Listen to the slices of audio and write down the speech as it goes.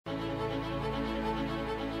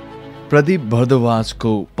प्रदीप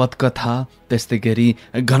भरद्वाजको पटकथा, त्यस्तै गरी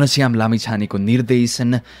घनश्याम लामिछानेको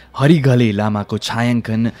निर्देशन, हरिघले लामाको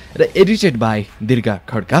छायाङ्कन र एडिटेड बाई दीर्घा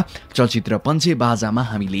खड्का चलचित्र पञ्चे बाजामा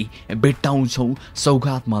हामीले भेट्टाउँछौँ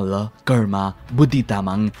सौगात मल्ल, कर्मा, बुद्धि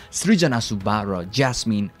तामाङ, सृजना सुब्बा र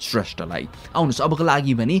ज्यास्मिन श्रेष्ठलाई। आउनुहोस् अबको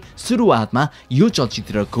लागि भने सुरुवातमा यो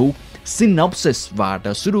चलचित्रको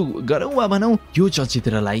सिनप्सिसबाट सुरु गरौँ वा भनौँ यो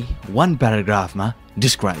चलचित्रलाई वन प्याराग्राफमा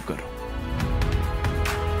डिस्क्राइब गरौँ।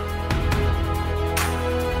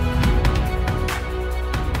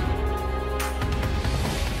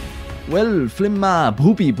 फिल्ममा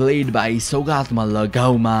भूपी प्लेड बाई सौगात मल्ल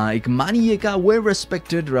गाउँमा एक मानिएका वेल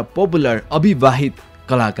रेस्पेक्टेड र पपुलर अविवाहित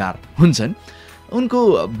कलाकार हुन्छन्। उनको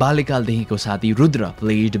बाल्यकालदेखिको साथी रुद्र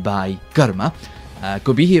प्लेड बाई कर्मा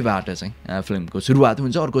को बिहेबाट चाहिँ फिल्मको सुरुवात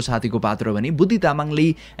हुन्छ। अर्को साथीको पात्र भने बुद्धि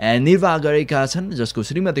तामाङले निर्वाह गरेका छन्, जसको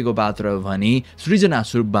श्रीमतीको पात्र भने सृजना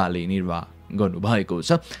सुब्बाले निर्वाह गर्नुभएको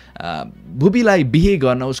छ। भूपीलाई बिहे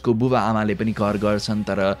गर्न उसको बुबा आमाले पनि कर गर्छन्,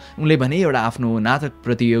 तर उनले भने एउटा आफ्नो नाटक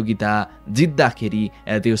प्रतियोगिता जित्दाखेरि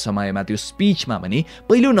त्यो समयमा त्यो स्पिचमा भने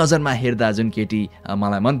पहिलो नजरमा हेर्दा जुन केटी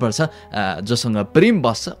मलाई मनपर्छ, जोसँग प्रेम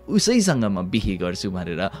बस्छ उसैसँग म बिहे गर्छु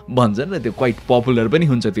भनेर भन्छन् र त्यो क्वाइट पपुलर पनि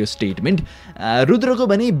हुन्छ त्यो स्टेटमेन्ट।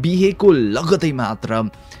 रुद्रको भने बिहेको लगतै मात्र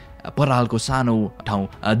परालको सानो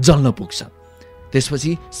ठाउँ जल्न पुग्छ।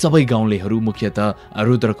 त्यसपछि सबै गाउँलेहरू मुख्यतः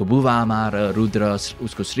रुद्रको बुबा आमा र रुद्र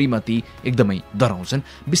उसको श्रीमती एकदमै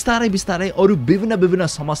डराउँछन्। बिस्तारै बिस्तारै अरू विभिन्न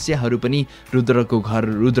समस्याहरू पनि रुद्रको घर,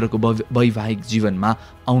 रुद्रको वैवाहिक जीवनमा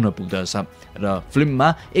आउन पुग्दछ र फिल्ममा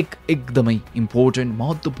एकदमै इम्पोर्टेन्ट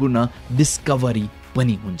महत्त्वपूर्ण डिस्कभरी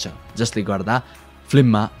पनि हुन्छ, जसले गर्दा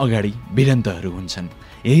फिल्ममा अगाडि भिडन्तहरू हुन्छन्।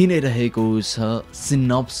 यही नै रहेको छ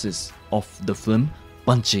सिनप्सिस अफ द फिल्म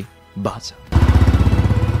पञ्चे बाजा।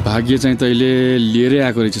 भाग्य चाहिँ तैँले लिएरै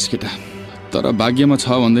आएको रहेछस् केटा, तर भाग्यमा छ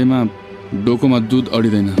भन्दैमा डोकोमा दुध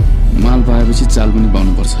अडिँदैन। माल पाएपछि चाल पनि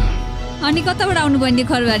पाउनुपर्छ। अनि कताबाट आउनु बन्ने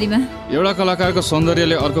खरबारीमा? एउटा कलाकारको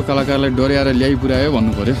सौन्दर्यले अर्को कलाकारलाई डोर्याएर ल्याइ पुर्यायो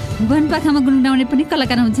भन्नु पर्यो। वनपाखामा गुनगुनाउने पनि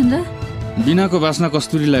कलाकार हुन्छन् र? बिनाको बास्ना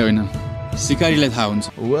कस्तुरीलाई होइन, सिकारीलाई थाहा हुन्छ।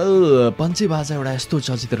 पञ्चे बाजा एउटा यस्तो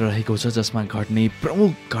चलचित्र रहेको छ जसमा घट्ने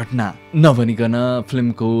प्रमुख घटना नभनिकन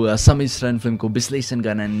फिल्मको सम्मिश्रण, फिल्मको विश्लेषण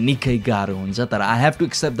गर्न निकै गाह्रो हुन्छ। तर I have to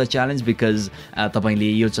accept the challenge because तपाईँले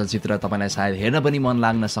यो चलचित्र तपाईँलाई सायद हेर्न पनि मन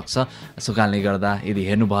लाग्न सक्छ। सो कारणले गर्दा यदि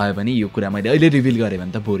हेर्नुभयो भने यो कुरा मैले अहिले रिभिल गरेँ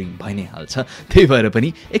भने त बोरिङ भइ नै हाल्छ। त्यही भएर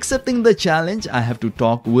पनि accepting the challenge I have to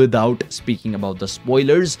talk without speaking about the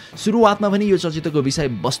स्पोइलर्स। सुरुवातमा पनि यो चलचित्रको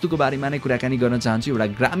विषयवस्तुको बारेमा नै कुराकानी गर्न चाहन्छु। एउटा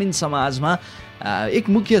ग्रामीण समाज एक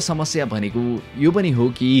मुख्य समस्या भनेको यो पनि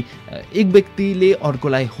हो कि एक व्यक्तिले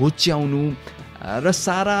अर्कोलाई होच्याउनु र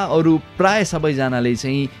सारा अरू प्राय सबैजनाले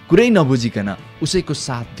चाहिँ कुरै नबुझिकन उसैको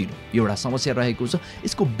साथ दिनु एउटा समस्या रहेको छ।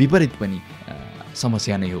 यसको विपरीत पनि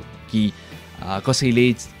समस्या नै हो कि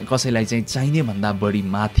कसैलाई चाहिँ चाहिने भन्दा बढी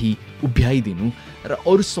माथि उभ्याइदिनु र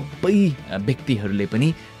अरू सबै व्यक्तिहरूले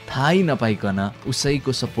पनि थाहै नपाइकन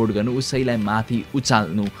उसैको सपोर्ट गर्नु, उसैलाई माथि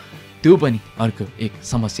उचाल्नु, त्यो पनि अर्को एक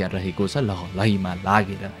समस्या रहेको छ लहलहीमा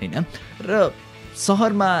लागेर, होइन? र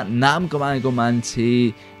सहरमा नाम कमाएको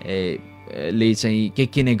मान्छेले चाहिँ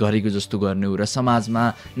के नै गरेको जस्तो गर्नु र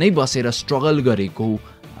समाजमा नै बसेर स्ट्रगल गरेको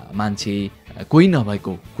मान्छे कोही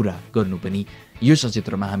नभएको कुरा गर्नु पनि यो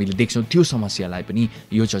चलचित्रमा हामीले देख्छौँ। त्यो समस्यालाई पनि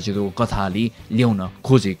यो चलचित्रको कथाले ल्याउन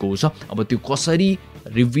खोजेको छ। अब त्यो कसरी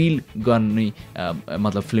रिभिल गर्ने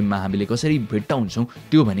मतलब फिल्ममा हामीले कसरी भेट्टाउँछौँ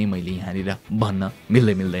त्यो भने मैले यहाँनिर भन्न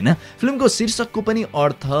मिल्दैन। फिल्मको शीर्षकको पनि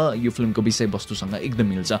अर्थ यो फिल्मको विषयवस्तुसँग एकदम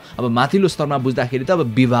मिल्छ। अब माथिल्लो स्तरमा बुझ्दाखेरि त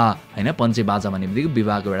अब विवाह, होइन, पञ्चे बाजा भन्ने बित्तिकै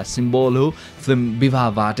विवाहको एउटा सिम्बल हो। फिल्म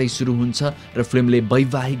विवाहबाटै सुरु हुन्छ र फिल्मले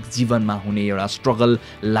वैवाहिक जीवनमा हुने एउटा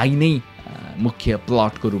स्ट्रगललाई नै मुख्य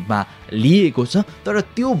प्लटको रूपमा लिएको छ। तर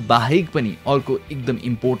त्यो बाहेक पनि अर्को एकदम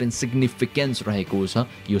इम्पोर्टेन्ट सिग्निफिकेन्स रहेको छ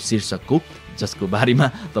यो शीर्षकको, जसको बारेमा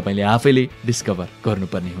तपाईँले आफैले डिस्कभर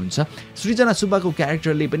गर्नुपर्ने हुन्छ। सृजना सुब्बाको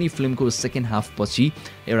क्यारेक्टरले पनि फिल्मको सेकेन्ड हाफ पछि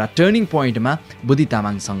एउटा टर्निङ पोइन्टमा बुद्धि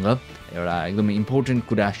तामाङसँग एउटा एकदम इम्पोर्टेन्ट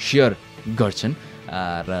कुरा सेयर गर्छन्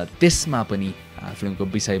र त्यसमा पनि फिल्मको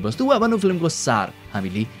विषयवस्तु वा भनौँ फिल्मको सार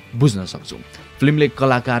हामीले बुझ्न सक्छौँ। फिल्मले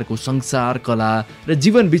कलाकारको संसार, कला र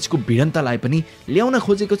जीवन बीचको भिडन्तलाई पनि ल्याउन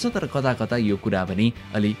खोजेको छ, तर कता कता यो कुरा पनि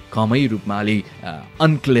अलि कमै रूपमा अलि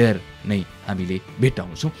अनक्लियर नै हामीले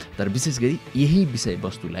भेट्टाउँछौँ। तर विशेष गरी यही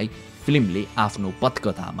विषयवस्तुलाई फिल्मले आफ्नो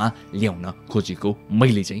पटकथामा ल्याउन खोजेको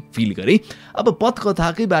मैले चाहिँ फिल गरेँ। अब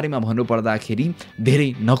पटकथाकै बारेमा भन्नुपर्दाखेरि धेरै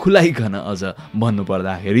नखुलाइकन अझ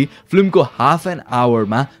भन्नुपर्दाखेरि फिल्मको हाफ एन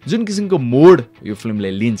आवरमा जुन किसिमको मोड यो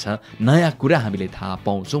फिल्मले लिन्छ, नयाँ कुरा हामीले थाहा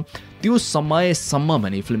पाउँछौँ, त्यो समयसम्म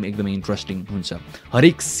भने फिल्म एकदमै इन्ट्रेस्टिङ हुन्छ।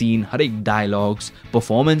 हरेक सिन, हरेक डायलग्स,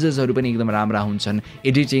 पर्फर्मेन्सेसहरू पनि एकदम राम्रा हुन्छन्,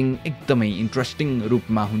 एडिटिङ एकदमै इन्ट्रेस्टिङ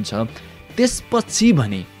रूपमा हुन्छ। त्यसपछि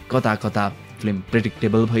भने कता कता फिल्म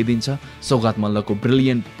प्रेडिक्टेबल भइदिन्छ। सौगात मल्लको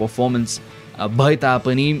ब्रिलियन्ट पर्फर्मेन्स भए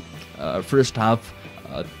तापनि फर्स्ट हाफ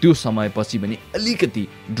त्यो समयपछि भने अलिकति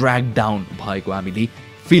ड्र्याग डाउन भएको हामीले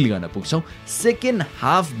फिल गर्न पुग्छौँ। सेकेन्ड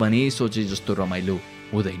हाफ भने सोचे जस्तो रमाइलो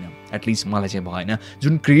हुँदैन, एटलिस्ट मलाई चाहिँ भएन।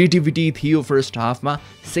 जुन क्रिएटिभिटी थियो फर्स्ट हाफमा,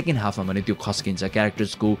 सेकेन्ड हाफमा भने त्यो खस्किन्छ।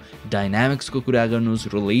 क्यारेक्टर्सको डाइनामिक्सको कुरा गर्नुहोस्,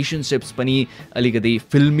 रिलेसनसिप्स पनि अलिकति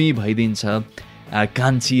फिल्मी भइदिन्छ।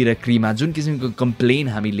 कान्छी र क्रीमा जुन किसिमको कम्प्लेन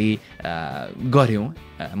हामीले गऱ्यौँ,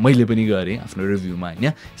 मैले पनि गरेँ आफ्नो रिभ्यूमा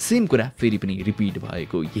होइन, सेम कुरा फेरि पनि रिपिट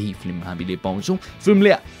भएको यही फिल्म हामीले पाउँछौँ।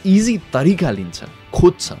 फिल्मले इजी तरिका लिन्छ,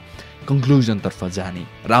 खोज्छ कन्क्लुजनतर्फ जाने।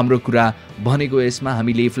 राम्रो कुरा भनेको यसमा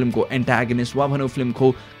हामीले फिल्मको एन्टागनिस्ट वा भनौँ फिल्मको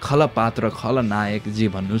खलपात्र, खलनायक जे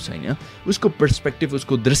भन्नुहोस् होइन, उसको पर्सपेक्टिभ,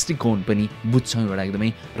 उसको दृष्टिकोण पनि बुझ्छौँ एउटा एकदमै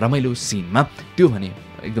रमाइलो सिनमा। त्यो भने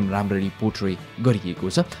एकदम राम्ररी पोर्ट्रे गरिएको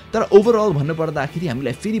छ। तर ओभरअल भन्नुपर्दाखेरि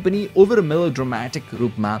हामीलाई फेरि पनि ओभर मेलोड्रामेटिक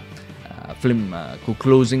रूपमा फिल्मको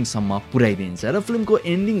क्लोजिङसम्म पुर्याइदिन्छ र फिल्मको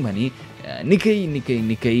एन्डिङ भने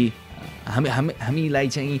निकै हामीलाई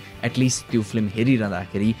चाहिँ एटलिस्ट त्यो फिल्म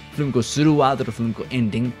हेरिरहँदाखेरि फिल्मको सुरुवात र फिल्मको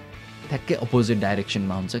एन्डिङ ठ्याक्कै अपोजिट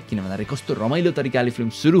डाइरेक्सनमा हुन्छ। किन भन्दाखेरि कस्तो रमाइलो तरिकाले फिल्म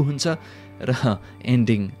सुरु हुन्छ र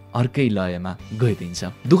एन्डिङ अर्कै लयमा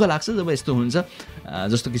गइदिन्छ। दुःख लाग्छ जब यस्तो हुन्छ।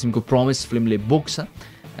 जस्तो किसिमको प्रमिस फिल्मले बोक्छ,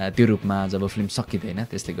 त्यो रूपमा जब फिल्म सकिँदैन,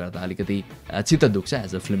 त्यसले गर्दा अलिकति चित्त दुख्छ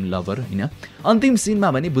एज अ फिल्म लभर होइन। अन्तिम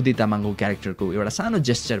सिनमा भने बुद्धि तामाङको क्यारेक्टरको एउटा सानो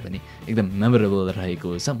जेस्चर पनि एकदम मेमोरेबल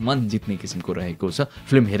रहेको छ, मन जित्ने किसिमको रहेको छ।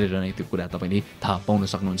 फिल्म हेरेर नै त्यो कुरा तपाईँले थाहा पाउन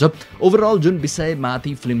सक्नुहुन्छ। ओभरअल जुन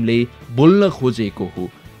विषयमाथि फिल्मले बोल्न खोजेको हो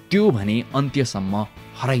त्यो भने अन्त्यसम्म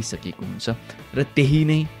हराइसकेको हुन्छ र त्यही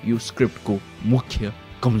नै यो स्क्रिप्टको मुख्य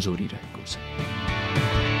कमजोरी रहेको छ।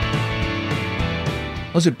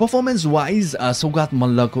 हजुर, पर्फर्मेन्स वाइज सौगात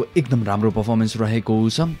मल्लको एकदम राम्रो पर्फर्मेन्स रहेको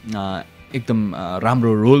छ। एकदम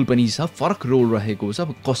राम्रो रोल पनि छ, फरक रोल रहेको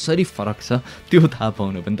छ। कसरी फरक छ त्यो थाहा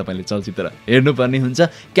पाउन पनि तपाईँले चलचित्र हेर्नुपर्ने हुन्छ।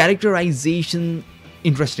 क्यारेक्टराइजेसन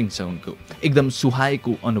इन्ट्रेस्टिङ छ उनको, एकदम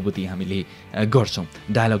सुहाएको अनुभूति हामीले गर्छौँ।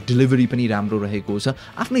 डायलग डेलिभरी पनि राम्रो रहेको छ।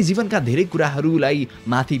 आफ्नै जीवनका धेरै कुराहरूलाई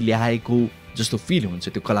माथि ल्याएको जस्तो फिल हुन्छ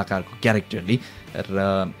त्यो कलाकारको क्यारेक्टरले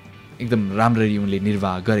र एकदम राम्ररी उनले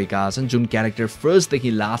निर्वाह गरेका छन्। जुन क्यारेक्टर फर्स्टदेखि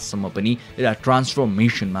लास्टसम्म पनि एउटा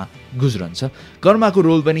ट्रान्सफर्मेसनमा गुज्रन्छ। कर्माको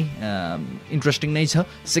रोल पनि इन्ट्रेस्टिङ नै छ।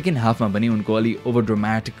 सेकेन्ड हाफमा पनि उनको अलि ओभर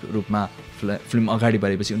ड्रामेटिक रूपमा फिल्म अगाडि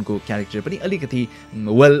बढेपछि उनको क्यारेक्टर पनि अलिकति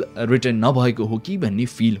वेल रिटन नभएको हो कि भन्ने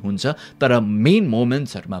फिल हुन्छ। तर मेन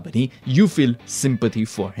मोमेन्ट्सहरूमा पनि you feel sympathy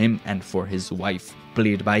for him and for his wife,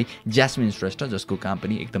 played by Jasmine Shrestha, जसको काम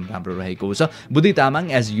पनि एकदम राम्रो रहेको छ। बुद्धि Tamang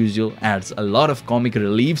as usual adds a lot of comic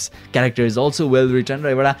रिलिफ्स, character is also well return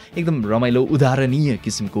र एउटा एकदम रमाइलो उदाहरणीय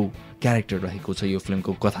किसिमको क्यारेक्टर रहेको छ यो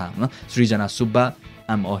फिल्मको कथामा। सृजना सुब्बा,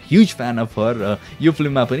 आइ am a huge fan of her. यो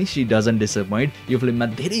फिल्ममा पनि सी डजन्ट डिसअपोइन्ट। यो फिल्ममा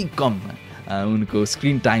धेरै कम उनको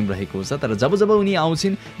स्क्रिन टाइम रहेको छ, तर जब जब उनी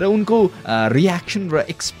आउँछिन् र उनको रियाक्सन र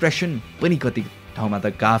एक्सप्रेसन पनि कति ठाउँमा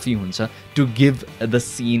त काफी हुन्छ to give the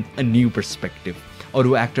scene a new perspective.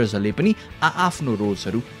 अरू एक्टर्सहरूले पनि आफ्नो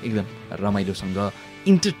रोल्सहरू एकदम रमाइलोसँग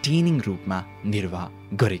इन्टरटेनिङ रूपमा निर्वाह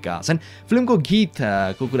गरेका छन्। फिल्मको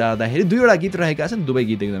गीतको कुरा गर्दाखेरि दुईवटा गीत रहेका छन्, दुवै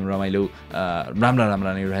गीत एकदम रमाइलो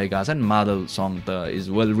राम्रा नै रहेका छन्। मादल सङ त is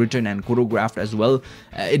well return and choreographed as well.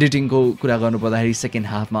 एडिटिङको कुरा गर्नुपर्दाखेरि सेकेन्ड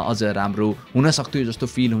हाफमा अझ राम्रो हुन सक्थ्यो जस्तो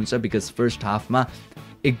फिल हुन्छ, बिकज फर्स्ट हाफमा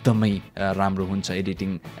एकदमै राम्रो हुन्छ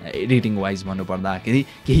एडिटिङ वाइज भन्नुपर्दाखेरि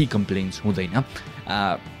केही कम्प्लेन्स हुँदैन।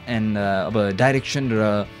 एन्ड अब डाइरेक्सन र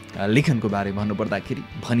लेखनको बारे भन्नुपर्दाखेरि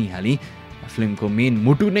भनिहालेँ, फिल्मको मेन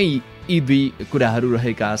मुटु नै यी दुई कुराहरू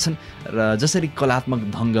रहेका छन्। र जसरी कलात्मक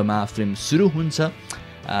ढङ्गमा फिल्म सुरु हुन्छ,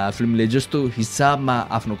 फिल्मले जस्तो हिसाबमा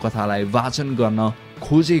आफ्नो कथालाई वाचन गर्न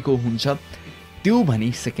खोजेको हुन्छ, त्यो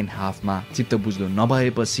भने सेकेन्ड हाफमा चित्त बुझ्दो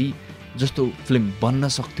नभएपछि जस्तो फिल्म बन्न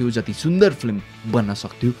सक्थ्यो, जति सुन्दर फिल्म बन्न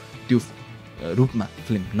सक्थ्यो त्यो रूपमा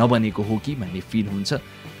फिल्म नबनेको हो कि भन्ने फिल हुन्छ।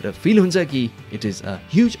 र फिल हुन्छ कि it is a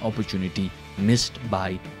huge opportunity missed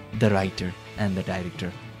by the writer and the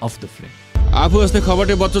director of the film. आफू जस्तै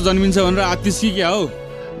खबटे बच्चो जन्मिन्छ भनेर आतिसी क्या हो?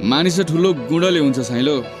 मानिस ठुलो गुणले हुन्छ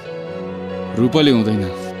साइलो, रूपले हुँदैन।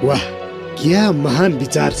 वाह, क्या महान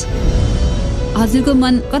विचार छ। हजुरको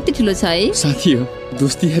मन कति ठुलो छ है? साथी हो,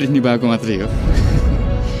 दोस्ती गरी निभाएको मात्रै हो।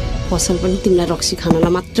 पसल पनि तिमीलाई रक्सी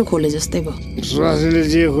खानलाई मात्र खोले जस्तै भयो। रासीले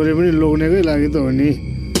जे खोले पनि लोग्नेकै लागि त हो नि।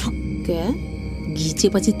 क्या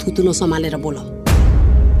घिचेपछि थुतु नसमालेर बोल।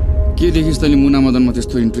 के देखिस् तैँले मुना मदनमा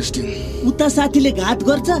त्यस्तो इन्ट्रेस्टिङ? उता साथीले घात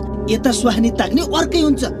गर्छ, यता स्वास्नी ताक्ने अर्कै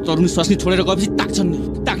हुन्छ। तरुनी स्वास्नी छोडेर गएपछि ताक्छन् नि,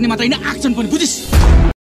 ताक्ने मात्र होइन आक्छन् पनि, बुझिस्?